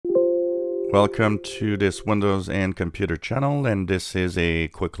Welcome to this Windows and Computer channel, and this is a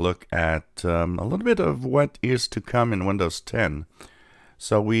quick look at a little bit of what is to come in Windows 10.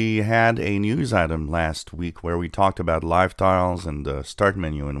 So we had a news item last week where we talked about live tiles and the start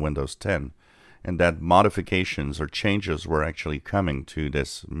menu in Windows 10, and that modifications or changes were actually coming to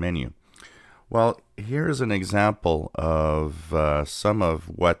this menu. Well, here's an example of some of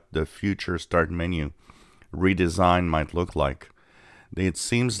what the future start menu redesign might look like. It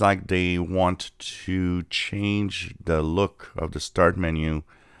seems like they want to change the look of the start menu,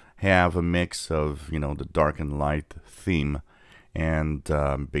 have a mix of, the dark and light theme, and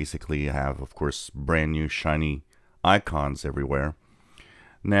basically have, of course, brand new shiny icons everywhere.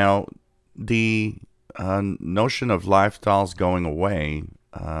 Now, the notion of live tiles going away,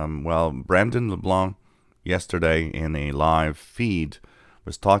 well, Brandon LeBlanc yesterday in a live feed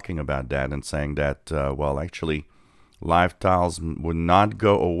was talking about that and saying that, well, actually, live tiles would not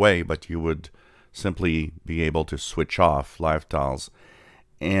go away, but you would simply be able to switch off live tiles.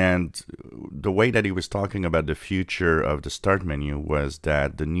 And the way that he was talking about the future of the start menu was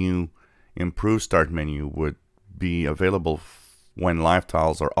that the new improved start menu would be available when live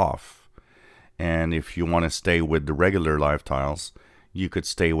tiles are off. And if you want to stay with the regular live tiles, you could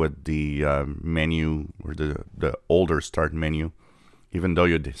stay with the menu or the older start menu, even though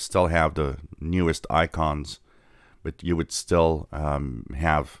you'd still have the newest icons, but you would still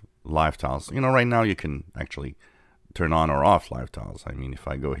have live tiles. Right now you can actually turn on or off live tiles. I mean, if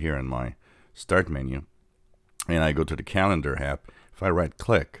I go here in my start menu and I go to the calendar app, if I right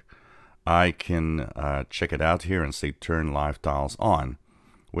click, I can check it out here and say turn live tiles on,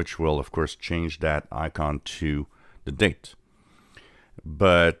 which will of course change that icon to the date.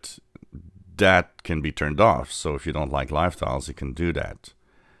 But that can be turned off. So if you don't like live tiles, you can do that.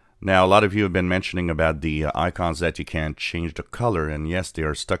 Now, a lot of you have been mentioning about the icons that you can't change the color, and yes, they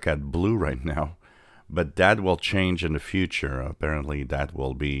are stuck at blue right now, but that will change in the future. Apparently, that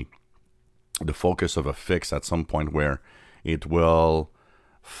will be the focus of a fix at some point where it will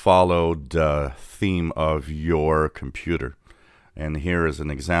follow the theme of your computer. And here is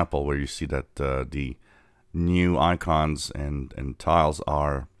an example where you see that the new icons and tiles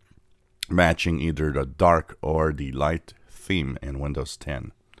are matching either the dark or the light theme in Windows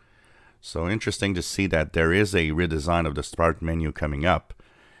 10. So interesting to see that there is a redesign of the start menu coming up,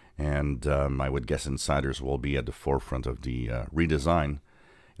 and I would guess insiders will be at the forefront of the redesign.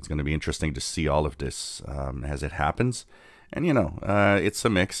 It's going to be interesting to see all of this as it happens. And it's a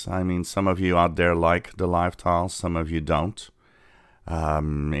mix. I mean, some of you out there like the live tiles, some of you don't.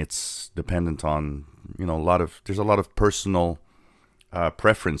 It's dependent on there's a lot of personal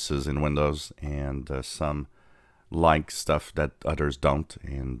preferences in Windows, and some like stuff that others don't,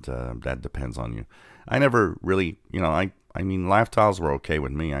 and that depends on you. I never really, I mean, live tiles were okay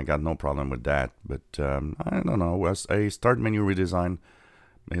with me. I got no problem with that, but I don't know. A start menu redesign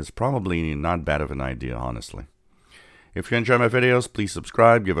is probably not bad of an idea, honestly. If you enjoy my videos, please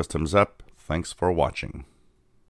subscribe, give us thumbs up. Thanks for watching.